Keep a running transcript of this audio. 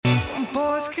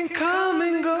boys can come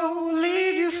and go,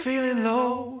 leave you feeling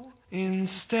low.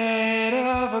 Instead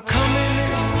of a coming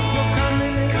and go, you're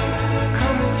coming and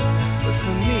coming with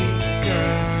me,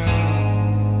 girl.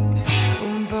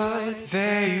 But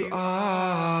there you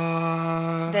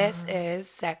are. This is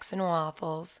Sex and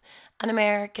Waffles, an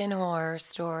American horror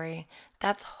story.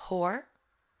 That's whore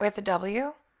with a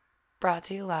W, brought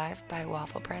to you live by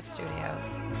Waffle Press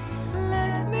Studios.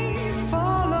 Let me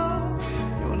follow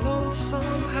your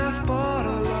lonesome half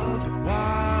bottle of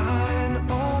wine.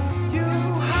 Oh, you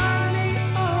hide me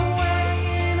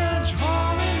away in a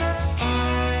drawer and that's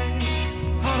fine.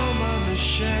 I don't mind the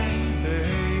shame,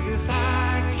 babe, if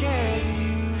I get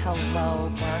you.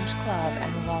 Hello, Brunch Club,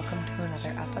 and welcome to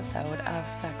another episode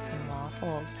of Sex and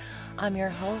Waffles. I'm your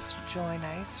host, Joy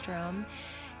Nystrom,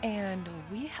 and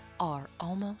we are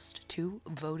almost to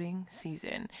voting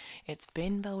season. It's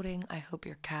been voting. I hope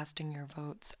you're casting your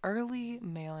votes early,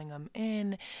 mailing them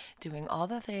in, doing all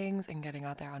the things, and getting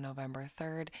out there on November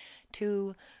 3rd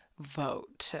to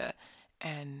vote.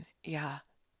 And yeah,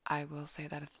 I will say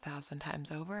that 1,000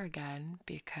 times over again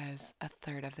because a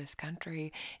third of this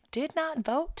country did not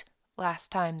vote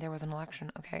last time there was an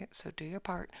election. Okay, so do your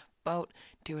part, vote,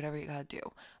 do whatever you gotta do.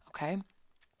 Okay.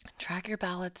 Track your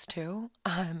ballots too.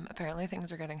 Apparently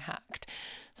things are getting hacked.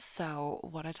 So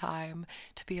what a time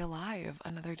to be alive.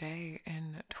 Another day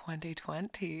in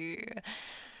 2020.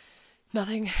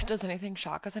 Does anything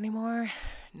shock us anymore?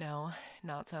 No,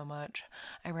 not so much.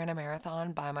 I ran a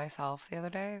marathon by myself the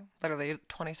other day, literally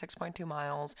 26.2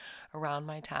 miles around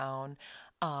my town.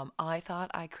 I thought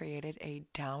I created a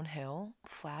downhill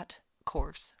flat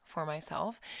course for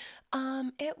myself.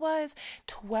 It was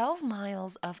 12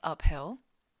 miles of uphill,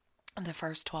 the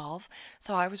first 12,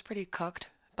 so I was pretty cooked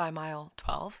by mile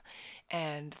 12,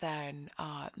 and then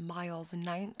miles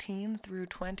 19 through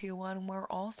 21 were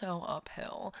also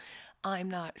uphill.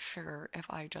 I'm not sure if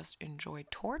I just enjoyed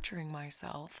torturing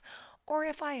myself or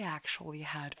if I actually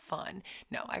had fun.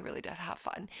 No, I really did have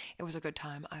fun. It was a good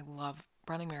time. I love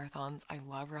running marathons. I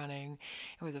love running.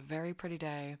 It was a very pretty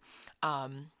day.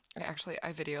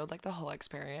 I videoed like the whole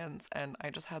experience and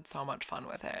I just had so much fun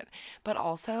with it. But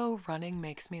also running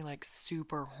makes me like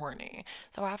super horny.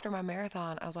 So after my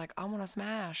marathon, I was like, I want to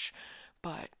smash,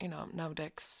 but no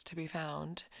dicks to be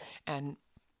found. And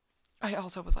I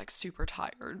also was like super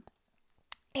tired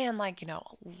and like,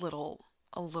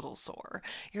 a little sore.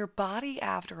 Your body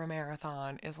after a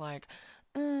marathon is like,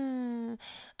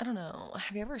 I don't know.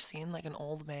 Have you ever seen like an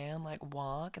old man like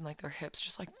walk and like their hips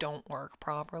just like don't work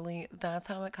properly? That's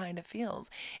how it kind of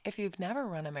feels. If you've never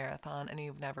run a marathon and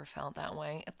you've never felt that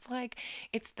way,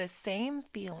 it's the same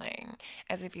feeling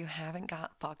as if you haven't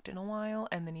got fucked in a while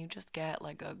and then you just get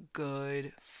like a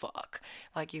good fuck.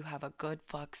 Like you have a good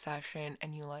fuck session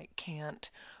and you like can't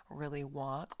really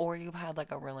walk, or you've had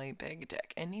like a really big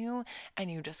dick in you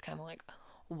and you just kind of like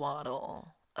waddle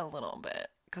a little bit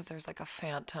because there's like a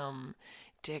phantom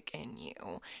dick in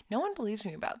you. No one believes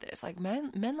me about this. Like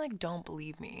men like don't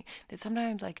believe me that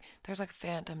sometimes like there's like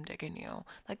phantom dick in you.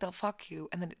 Like they'll fuck you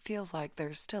and then it feels like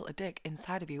there's still a dick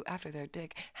inside of you after their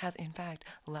dick has in fact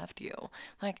left you.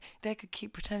 Like they could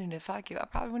keep pretending to fuck you. I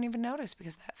probably wouldn't even notice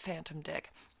because of that phantom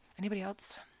dick. Anybody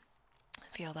else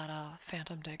feel that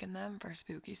phantom dick in them for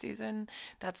spooky season?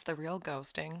 That's the real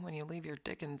ghosting, when you leave your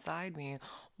dick inside me.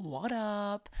 What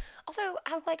up? Also,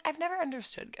 I've never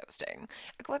understood ghosting.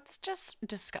 Like, let's just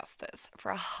discuss this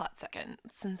for a hot second,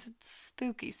 since it's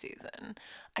spooky season.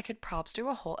 I could props do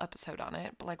a whole episode on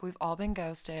it, but like we've all been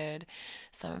ghosted.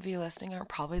 Some of you listening are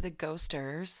probably the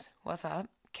ghosters. What's up,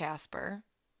 Casper?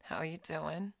 How you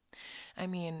doing? I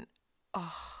mean,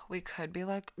 we could be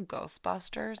like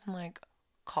Ghostbusters and like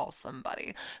call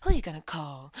somebody. Who are you gonna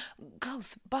call?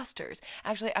 Ghostbusters.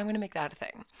 Actually, I'm gonna make that a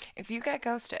thing. If you get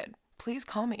ghosted, please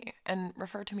call me and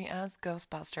refer to me as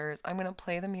Ghostbusters. I'm gonna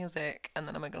play the music and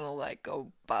then I'm gonna like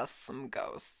go bust some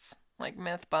ghosts. Like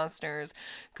Mythbusters,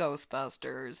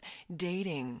 Ghostbusters,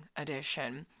 Dating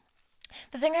Edition.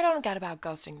 The thing I don't get about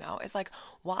ghosting though is like,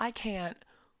 why can't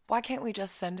we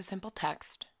just send a simple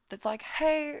text that's like,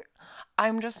 hey,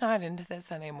 I'm just not into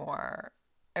this anymore.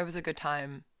 It was a good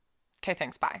time. Okay,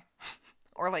 thanks, bye.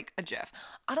 Or like a GIF.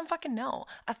 I don't fucking know.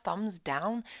 A thumbs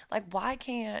down? Like, why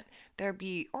can't there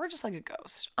be, or just like a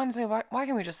ghost? Honestly, why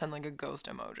can't we just send like a ghost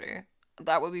emoji?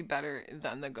 That would be better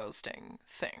than the ghosting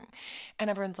thing. And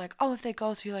everyone's like, oh, if they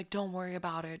ghost you, like, don't worry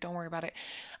about it. Don't worry about it.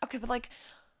 Okay, but like,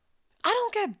 I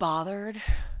don't get bothered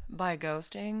by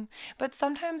ghosting, but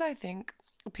sometimes I think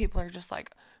people are just like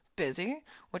busy,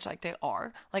 which like they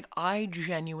are. Like, I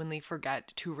genuinely forget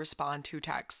to respond to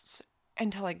texts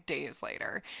until like days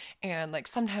later. And like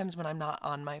sometimes when I'm not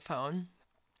on my phone,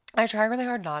 I try really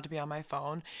hard not to be on my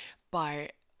phone,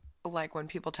 but like when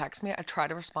people text me, I try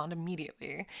to respond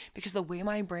immediately because the way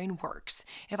my brain works,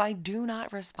 if I do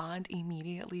not respond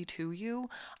immediately to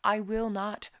you, I will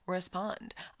not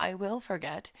respond. I will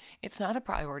forget. It's not a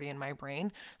priority in my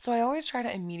brain. So I always try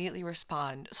to immediately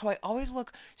respond. So I always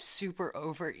look super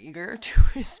overeager to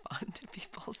respond to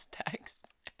people's texts.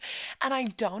 And I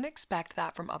don't expect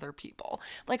that from other people.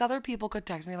 Like, other people could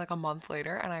text me like a month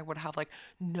later and I would have like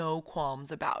no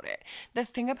qualms about it. The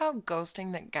thing about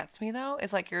ghosting that gets me though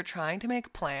is like you're trying to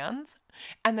make plans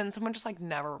and then someone just like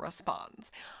never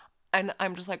responds. And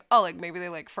I'm just like, oh, like maybe they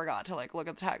like forgot to like look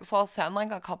at the text. So I'll send like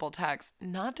a couple texts,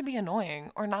 not to be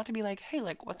annoying or not to be like, hey,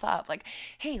 like what's up? Like,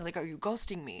 hey, like are you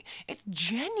ghosting me? It's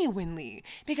genuinely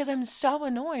because I'm so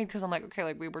annoyed because I'm like, okay,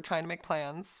 like we were trying to make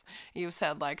plans. You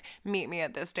said like meet me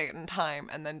at this date and time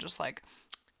and then just like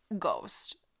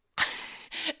ghost.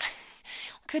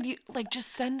 Could you like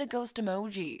just send a ghost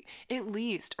emoji at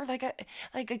least, or like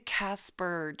a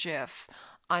Casper gif,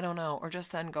 I don't know, or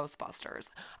just send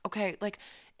Ghostbusters. Okay, like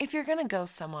if you're gonna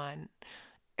ghost someone,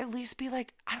 at least be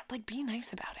like, like be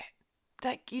nice about it.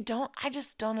 That you don't, I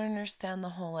just don't understand the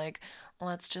whole like,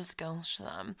 let's just ghost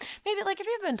them. Maybe like if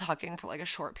you've been talking for like a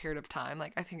short period of time,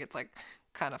 like I think it's like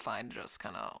kind of fine to just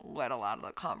kind of let a lot of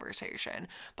the conversation.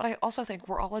 But I also think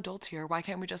we're all adults here. Why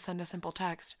can't we just send a simple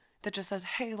text that just says,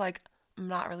 hey, like, I'm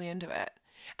not really into it,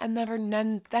 and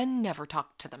then never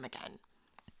talk to them again?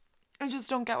 I just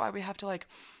don't get why we have to like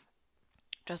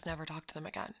just never talk to them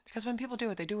again. Because when people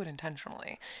do it, they do it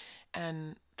intentionally.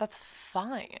 And that's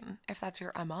fine if that's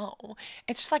your MO.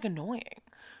 It's just like annoying.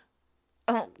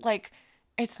 Like,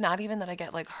 it's not even that I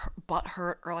get like butt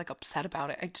hurt or like upset about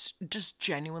it. It's just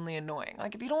genuinely annoying.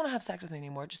 Like, if you don't want to have sex with me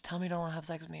anymore, just tell me you don't want to have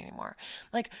sex with me anymore.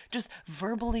 Like, just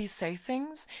verbally say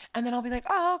things and then I'll be like,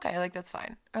 oh, okay, like that's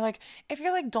fine. Or like, if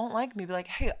you're like, don't like me, be like,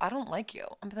 hey, I don't like you.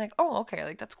 I'll be like, oh, okay,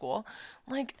 like that's cool.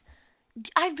 Like,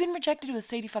 I've been rejected to a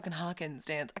Sadie fucking Hawkins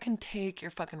dance. I can take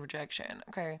your fucking rejection,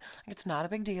 okay? Like, it's not a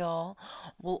big deal.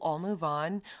 We'll all move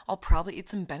on. I'll probably eat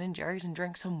some Ben and Jerry's and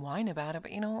drink some wine about it,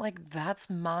 but you know, like, that's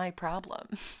my problem.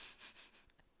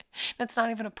 That's not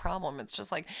even a problem. It's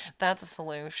just like, that's a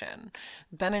solution.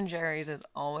 Ben and Jerry's is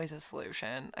always a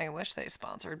solution. I wish they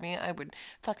sponsored me. I would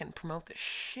fucking promote the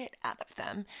shit out of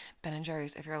them. Ben and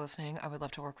Jerry's, if you're listening, I would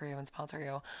love to work for you and sponsor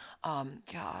you.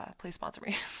 Yeah, please sponsor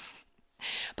me.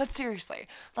 But seriously,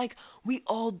 like, we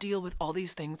all deal with all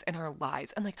these things in our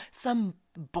lives, and like some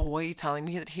boy telling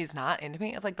me that he's not into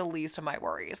me is like the least of my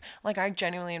worries. Like, I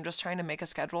genuinely am just trying to make a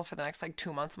schedule for the next like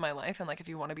 2 months of my life, and like if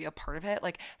you want to be a part of it,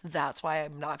 like that's why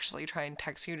I'm obnoxiously trying to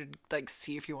text you to like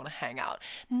see if you want to hang out.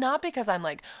 Not because I'm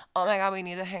like, oh my god, we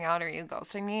need to hang out, or are you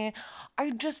ghosting me?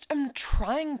 I just am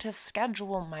trying to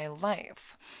schedule my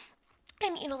life.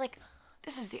 And you know, like,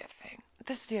 this is the other thing.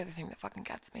 This is the other thing that fucking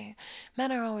gets me.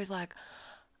 Men are always like,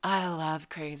 I love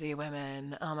crazy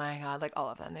women. Oh my god, like all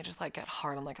of them. They just like get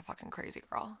hard on like a fucking crazy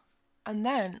girl. And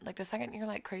then, like the second you're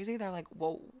like crazy, they're like,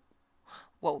 whoa,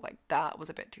 like that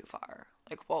was a bit too far.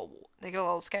 Like, whoa, they get a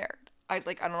little scared. I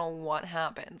don't know what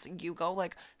happens. You go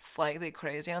like slightly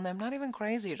crazy on them. Not even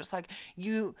crazy, just like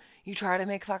you try to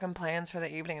make fucking plans for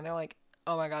the evening and they're like,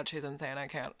 oh my god, she's insane. I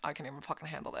can't even fucking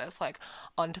handle this. Like,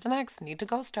 on to the next. Need to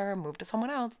ghost her. Move to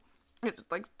someone else.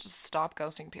 Just stop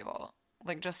ghosting people.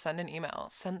 Like, just send an email.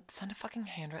 Send a fucking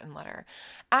handwritten letter.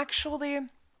 Actually,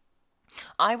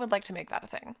 I would like to make that a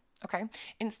thing. Okay?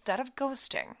 Instead of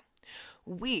ghosting,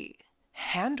 we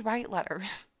handwrite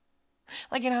letters.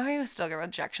 Like, you know how you still get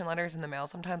rejection letters in the mail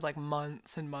sometimes, like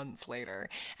months and months later?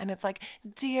 And it's like,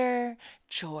 Dear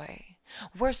Joy,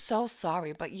 we're so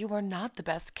sorry, but you are not the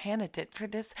best candidate for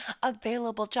this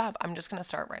available job. I'm just going to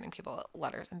start writing people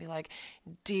letters and be like,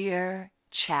 Dear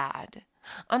Chad,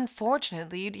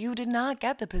 unfortunately, you did not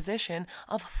get the position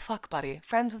of fuck buddy,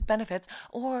 friends with benefits,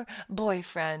 or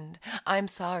boyfriend. I'm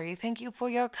sorry. Thank you for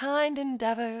your kind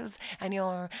endeavors and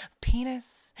your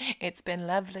penis. It's been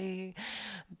lovely.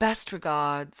 Best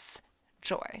regards,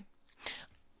 Joy.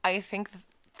 I think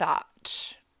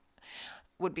that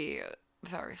would be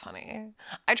very funny.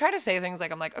 I try to say things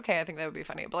like, I'm like, okay, I think that would be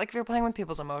funny. But like, if you're playing with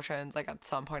people's emotions, like at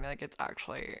some point, like it's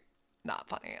actually not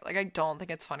funny. Like, I don't think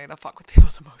it's funny to fuck with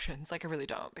people's emotions. Like, I really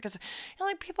don't. Because, you know,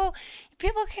 like, people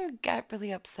can get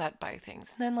really upset by things.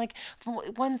 And then, like, for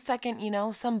 1 second, you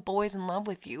know, some boy's in love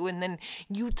with you, and then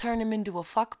you turn him into a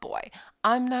fuck boy.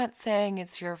 I'm not saying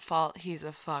it's your fault he's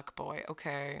a fuck boy,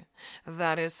 okay?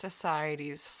 That is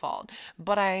society's fault.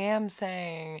 But I am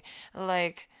saying,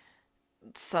 like,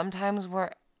 sometimes we're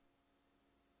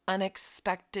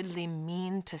unexpectedly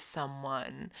mean to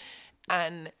someone.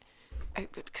 And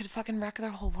it could fucking wreck their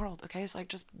whole world. Okay, so like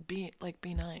just be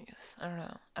nice. I don't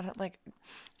know. I don't like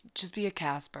just be a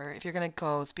Casper. If you're gonna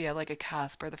ghost, be like a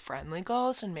Casper, the friendly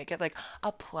ghost, and make it like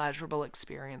a pleasurable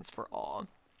experience for all.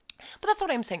 But that's what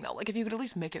I'm saying though. Like if you could at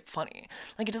least make it funny.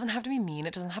 Like it doesn't have to be mean.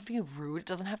 It doesn't have to be rude. It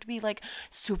doesn't have to be like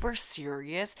super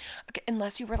serious. Okay,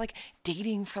 unless you were like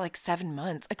dating for like 7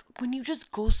 months. Like when you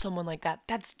just ghost someone like that,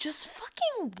 that's just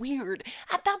fucking weird.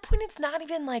 At that point, it's not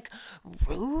even like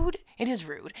rude. It is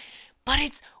rude. But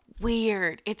it's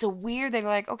weird. It's a weird. They're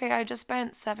like, okay, I just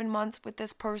spent 7 months with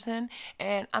this person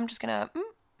and I'm just gonna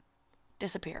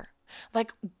disappear.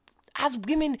 Like, as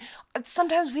women,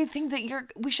 sometimes we think that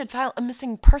we should file a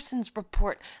missing persons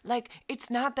report. Like, it's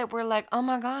not that we're like, oh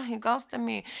my God, he ghosted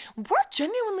me. We're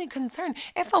genuinely concerned.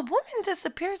 If a woman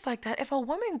disappears like that, if a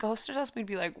woman ghosted us, we'd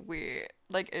be like, wait,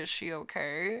 like, is she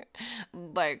okay?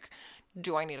 Like,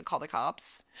 do I need to call the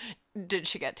cops? Did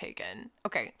she get taken?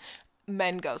 Okay,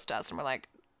 men ghost us and we're like,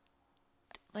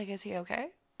 is he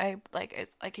okay? Is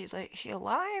he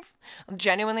alive?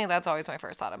 Genuinely, that's always my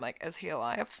first thought. I'm like, is he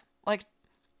alive? Like,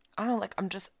 I don't know, like, I'm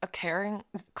just a caring,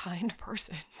 kind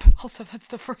person. But also, that's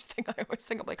the first thing I always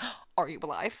think. I'm like, are you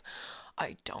alive?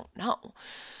 I don't know.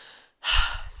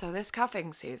 So this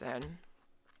cuffing season,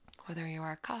 whether you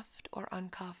are cuffed or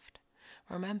uncuffed,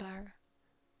 remember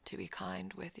to be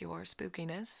kind with your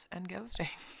spookiness and ghosting.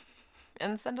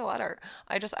 And send a letter.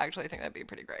 I just actually think that'd be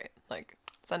pretty great. Like,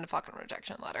 send a fucking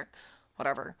rejection letter.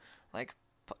 Whatever. Like,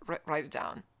 write it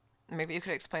down. Maybe you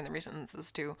could explain the reasons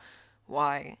as to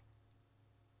why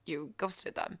you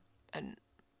ghosted them and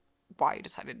why you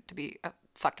decided to be a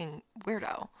fucking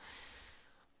weirdo.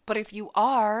 But if you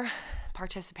are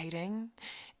participating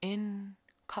in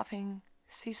cuffing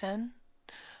season,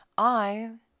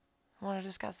 I want to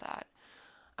discuss that.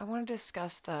 I want to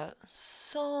discuss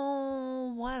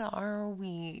so what are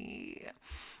we?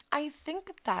 I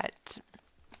think that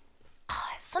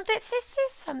this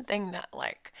is something that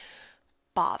like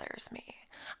bothers me.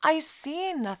 I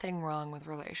see nothing wrong with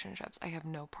relationships. I have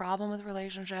no problem with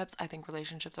relationships. I think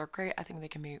relationships are great. I think they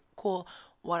can be cool,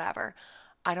 whatever.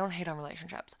 I don't hate on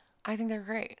relationships. I think they're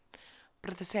great.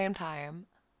 But at the same time,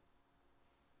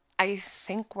 I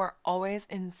think we're always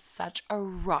in such a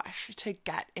rush to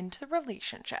get into the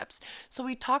relationships. So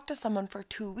we talk to someone for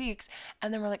 2 weeks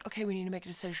and then we're like, okay, we need to make a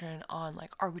decision on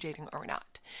like, are we dating or are we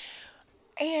not?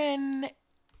 And,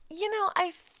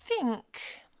 I think,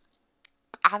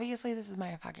 obviously this is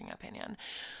my fucking opinion,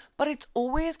 but it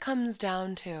always comes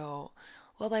down to,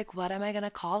 well, like, what am I going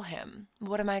to call him?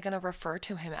 What am I going to refer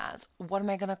to him as? What am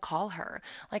I going to call her?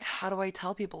 Like, how do I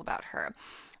tell people about her?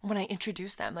 When I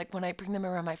introduce them, like when I bring them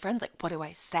around my friends, like, what do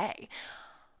I say?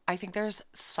 I think there's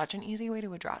such an easy way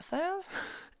to address this.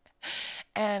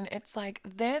 And it's like,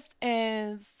 this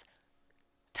is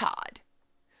Todd.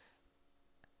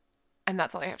 And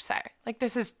that's all I have to say. Like,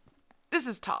 this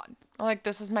is Todd. Like,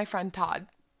 this is my friend Todd.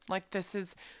 Like, this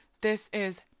is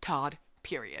Todd,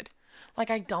 period. Like,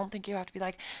 I don't think you have to be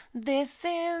like, this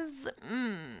is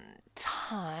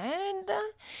Todd.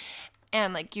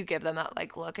 And, like, you give them that,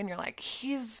 like, look, and you're like,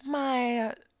 he's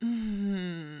my,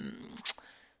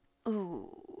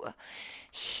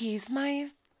 he's my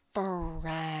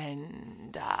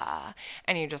friend.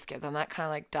 And you just give them that kind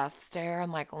of, like, death stare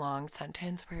and, like, long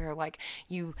sentence where you're, like,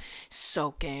 you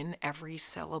soak in every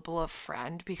syllable of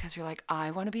friend because you're like,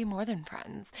 I want to be more than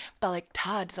friends. But, like,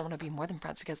 Todd doesn't want to be more than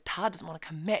friends because Todd doesn't want to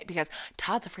commit because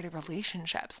Todd's afraid of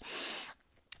relationships.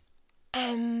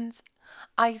 And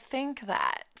I think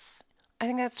that's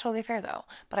totally fair, though.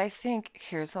 But I think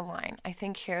here's the line.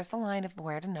 Of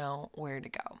where to know where to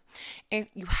go.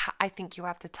 I think you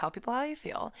have to tell people how you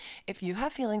feel. If you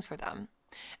have feelings for them,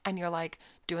 and you're like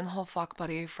doing the whole fuck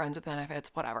buddy, friends with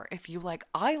benefits, whatever. If you like,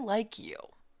 I like you,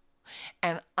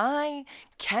 and I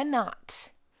cannot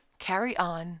carry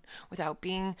on without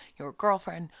being your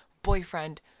girlfriend,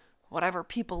 boyfriend, whatever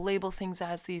people label things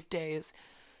as these days.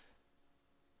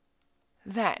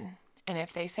 Then, and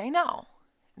if they say no,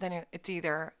 then it's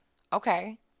either,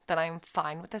 okay, then I'm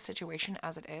fine with the situation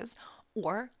as it is,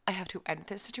 or I have to end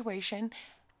this situation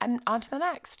and on to the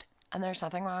next. And there's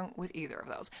nothing wrong with either of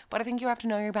those. But I think you have to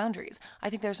know your boundaries. I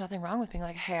think there's nothing wrong with being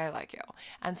like, hey, I like you.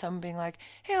 And someone being like,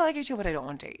 hey, I like you too, but I don't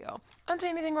want to date you. I don't see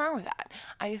anything wrong with that.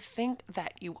 I think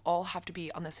that you all have to be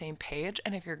on the same page.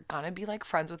 And if you're gonna be like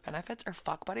friends with benefits or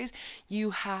fuck buddies,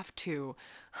 you have to,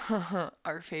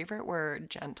 our favorite word,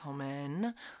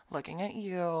 gentlemen, looking at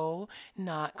you,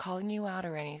 not calling you out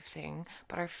or anything,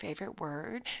 but our favorite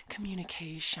word,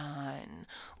 communication.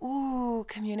 Ooh,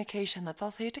 communication. Let's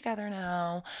all say it together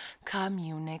now.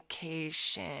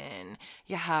 Communication.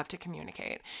 You have to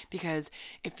communicate, because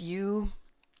if you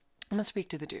I'm gonna speak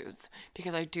to the dudes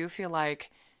because I do feel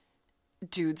like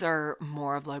dudes are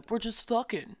more of like, we're just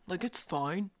fucking. Like, it's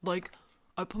fine. Like,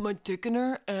 I put my dick in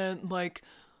her and, like,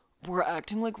 we're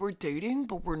acting like we're dating,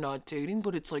 but we're not dating,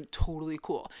 but it's, like, totally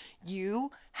cool.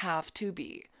 You have to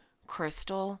be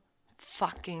crystal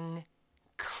fucking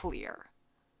clear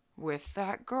with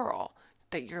that girl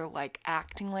that you're, like,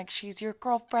 acting like she's your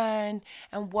girlfriend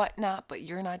and whatnot, but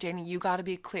you're not dating. You gotta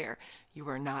be clear. You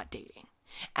are not dating.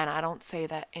 And I don't say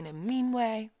that in a mean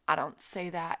way. I don't say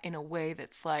that in a way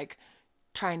that's, like,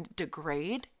 trying to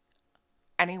degrade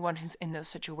anyone who's in those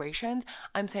situations.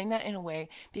 I'm saying that in a way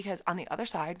because on the other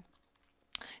side,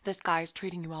 this guy's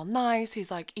treating you all nice. He's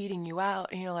like eating you out.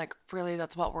 And you're like, really,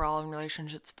 that's what we're all in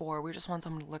relationships for. We just want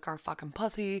someone to lick our fucking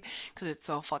pussy because it's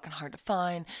so fucking hard to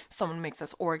find. Someone makes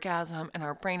us orgasm and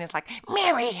our brain is like,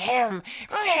 marry him.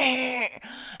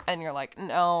 And you're like,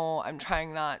 no, I'm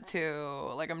trying not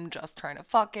to. Like, I'm just trying to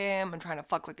fuck him. I'm trying to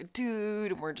fuck like a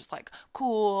dude. And we're just like,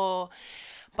 cool.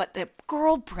 But the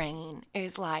girl brain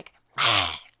is like,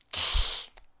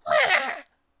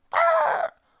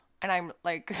 and I'm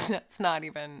like, that's not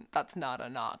a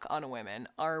knock on women.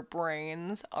 Our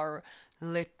brains are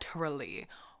literally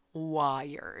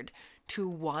wired to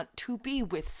want to be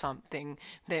with something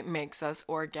that makes us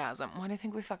orgasm. Why do you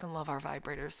think we fucking love our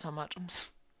vibrators so much?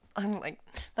 I'm like,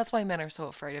 that's why men are so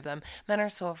afraid of them. Men are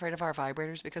so afraid of our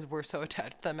vibrators because we're so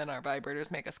attached to them and our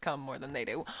vibrators make us come more than they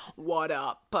do. What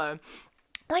up?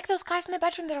 Like those guys in the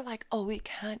bedroom that are like, oh, we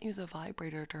can't use a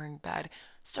vibrator during bed.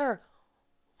 Sir,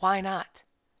 why not?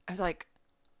 I was like,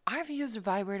 I've used a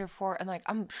vibrator before, and like,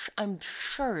 I'm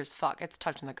sure as fuck it's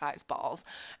touching the guy's balls.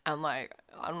 And like,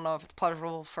 I don't know if it's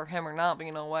pleasurable for him or not, but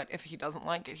you know what? If he doesn't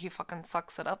like it, he fucking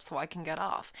sucks it up so I can get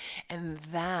off. And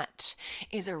that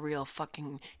is a real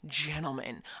fucking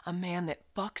gentleman. A man that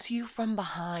fucks you from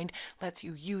behind, lets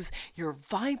you use your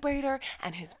vibrator,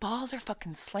 and his balls are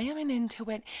fucking slamming into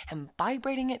it and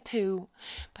vibrating it too.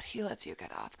 But he lets you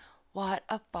get off. What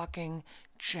a fucking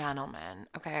gentleman,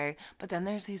 okay? But then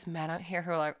there's these men out here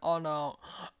who are like, oh no,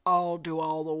 I'll do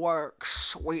all the work,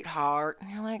 sweetheart. And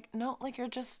you're like, no, like,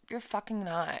 you're fucking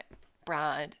not,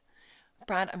 Brad,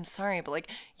 I'm sorry, but like,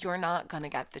 you're not gonna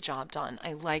get the job done.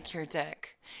 I like your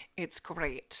dick. It's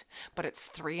great, but it's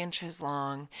 3 inches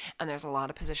long, and there's a lot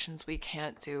of positions we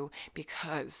can't do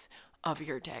because of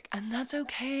your dick. And that's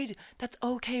okay. That's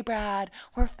okay, Brad.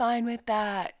 We're fine with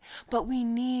that. But we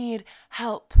need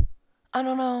help. I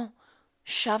don't know.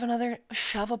 Shove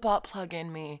a butt plug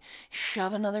in me.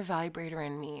 Shove another vibrator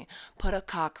in me. Put a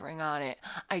cock ring on it.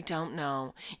 I don't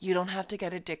know. You don't have to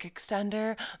get a dick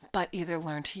extender, but either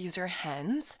learn to use your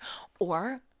hands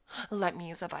or let me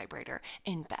use a vibrator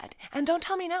in bed. And don't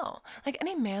tell me no. Like,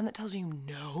 any man that tells you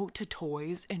no to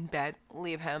toys in bed,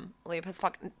 leave him. Leave his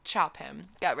fucking, chop him.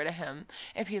 Get rid of him.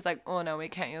 If he's like, oh no, we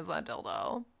can't use that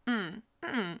dildo.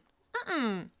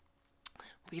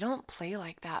 We don't play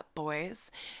like that, boys.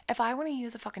 If I want to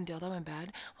use a fucking dildo in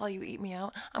bed while you eat me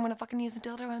out, I'm going to fucking use a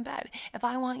dildo in bed. If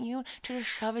I want you to just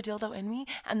shove a dildo in me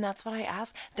and that's what I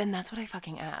ask, then that's what I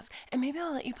fucking ask. And maybe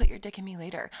I'll let you put your dick in me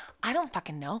later. I don't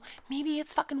fucking know. Maybe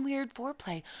it's fucking weird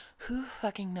foreplay. Who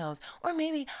fucking knows? Or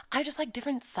maybe I just like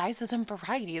different sizes and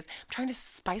varieties. I'm trying to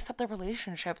spice up the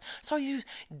relationship, so I use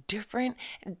different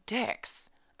dicks.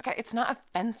 Okay, it's not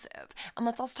offensive. And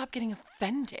let's all stop getting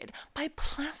offended by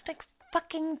plastic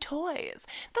fucking toys.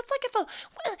 That's like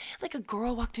if a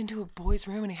girl walked into a boy's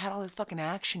room and he had all his fucking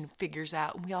action figures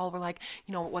out and we all were like,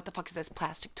 you know, what the fuck is this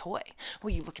plastic toy? Were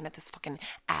you looking at this fucking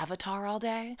Avatar all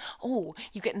day? Oh,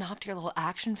 you getting off to your little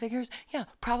action figures? Yeah,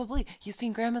 probably. You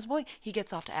seen Grandma's boy? He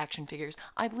gets off to action figures.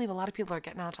 I believe a lot of people are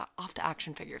getting off to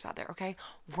action figures out there, okay?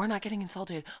 We're not getting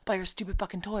insulted by your stupid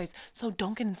fucking toys, so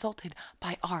don't get insulted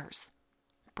by ours.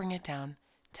 Bring it down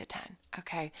to 10,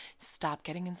 okay? Stop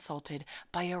getting insulted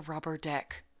by a rubber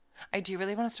dick. I do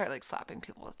really want to start like slapping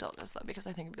people with dildos though, because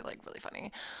I think it'd be like really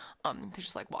funny. They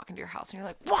just like walk into your house and you're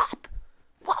like, whop,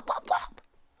 whop, whop, whop.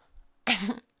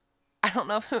 I don't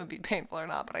know if it would be painful or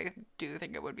not, but I do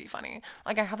think it would be funny.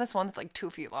 Like, I have this one that's like 2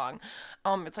 feet long.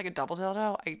 It's like a double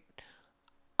dildo.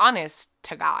 Honest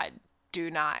to God,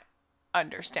 do not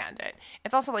understand it.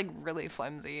 It's also like really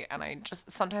flimsy, and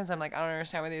sometimes I'm like, I don't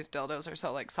understand why these dildos are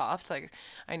so like soft. Like,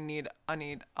 I need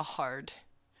a hard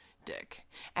dick,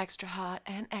 extra hot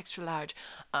and extra large,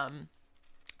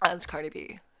 as Cardi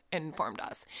B informed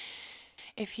us.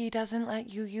 If he doesn't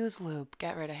let you use lube,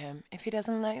 get rid of him. If he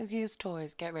doesn't let you use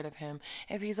toys, get rid of him.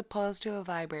 If he's opposed to a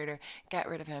vibrator, get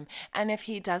rid of him. And if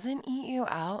he doesn't eat you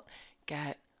out,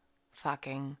 get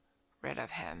fucking rid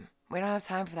of him. We don't have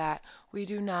time for that. We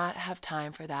do not have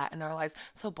time for that in our lives.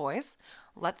 So boys,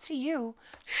 let's see you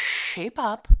shape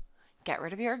up, Get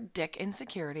rid of your dick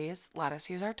insecurities. Let us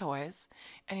use our toys.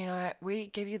 And you know what? We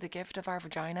give you the gift of our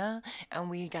vagina, and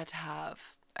we get to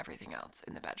have everything else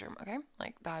in the bedroom, okay?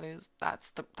 Like that's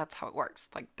how it works.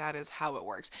 Like that is how it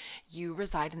works. You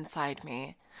reside inside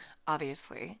me.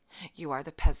 Obviously, you are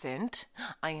the peasant.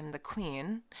 I am the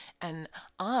queen, and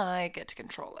I get to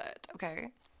control it, okay?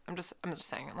 I'm just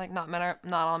saying, like, not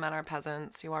all men are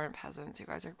peasants. You aren't peasants. You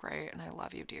guys are great, and I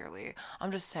love you dearly.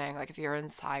 I'm just saying, like, if you're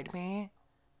inside me,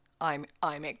 I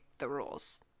make the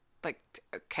rules. Like,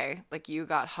 okay, like you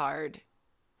got hard,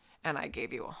 and I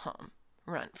gave you a home,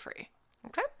 rent free.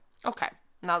 Okay.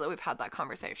 Now that we've had that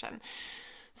conversation.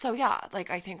 So yeah,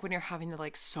 like I think when you're having the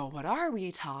like, so what are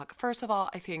we talk, first of all,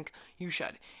 I think you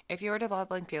should. If you are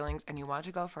developing feelings and you want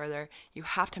to go further, you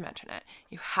have to mention it.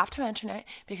 You have to mention it,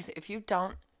 because if you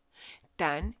don't,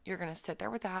 then you're going to sit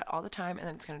there with that all the time, and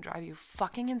then it's going to drive you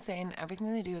fucking insane.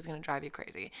 Everything they do is going to drive you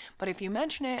crazy. But if you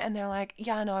mention it and they're like,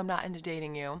 yeah, no, I'm not into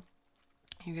dating you,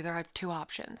 you either have two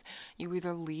options. You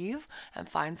either leave and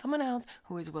find someone else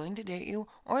who is willing to date you,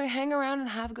 or you hang around and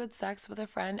have good sex with a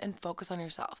friend and focus on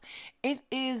yourself. It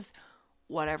is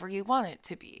whatever you want it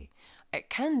to be.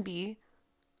 It can be,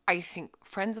 I think,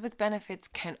 friends with benefits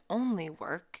can only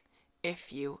work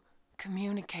if you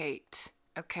communicate.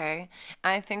 Okay?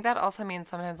 And I think that also means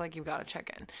sometimes, like, you've got to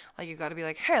check in. Like, you got to be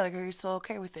like, hey, like, are you still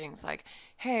okay with things? Like,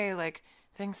 hey, like,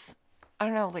 things, I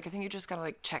don't know, like, I think you just got to,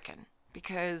 like, check in.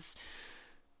 Because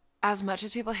as much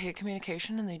as people hate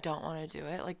communication and they don't want to do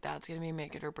it, like, that's going to be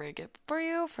make it or break it for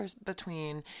you,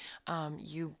 between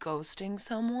you ghosting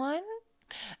someone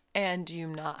and you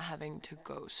not having to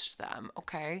ghost them,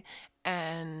 okay?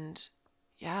 And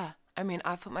yeah, I mean,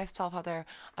 I've put myself out there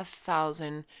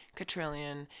 1,000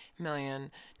 quadrillion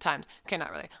million times. Okay,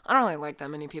 not really. I don't really like that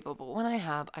many people, but when I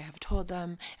have told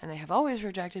them, and they have always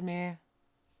rejected me.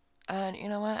 And you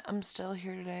know what? I'm still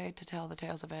here today to tell the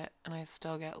tales of it, and I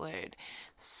still get laid.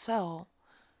 So,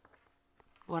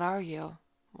 what are you?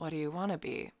 What do you want to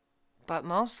be? But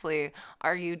mostly,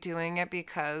 are you doing it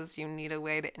because you need a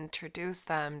way to introduce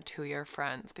them to your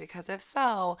friends? Because if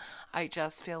so, I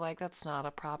just feel like that's not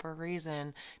a proper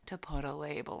reason to put a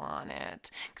label on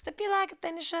it. Because if you like it,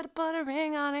 then you should have put a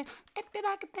ring on it. If you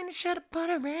like it, then you should have put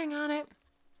a ring on it.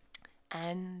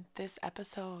 And this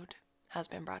episode has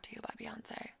been brought to you by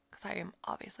Beyonce, because I am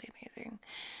obviously amazing.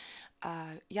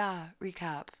 Yeah,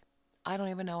 recap. I don't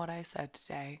even know what I said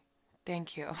today.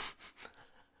 Thank you.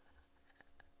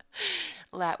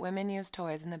 Let women use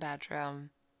toys in the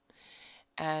bedroom.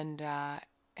 And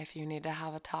if you need to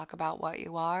have a talk about what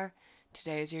you are,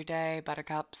 today's your day,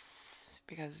 buttercups,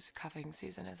 because cuffing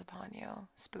season is upon you.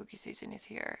 Spooky season is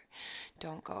here.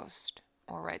 Don't ghost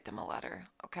or write them a letter,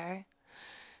 okay?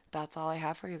 That's all I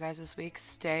have for you guys this week.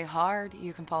 Stay hard.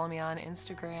 You can follow me on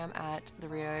Instagram at the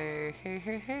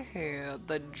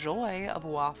Joy of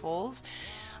Waffles.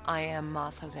 I am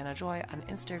Moss Hosanna Joy on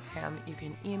Instagram. You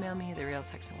can email me,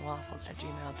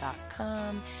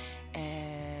 therealsexandwaffles@gmail.com.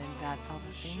 And that's all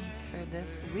the things for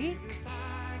this week.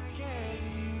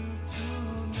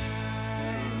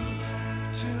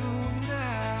 To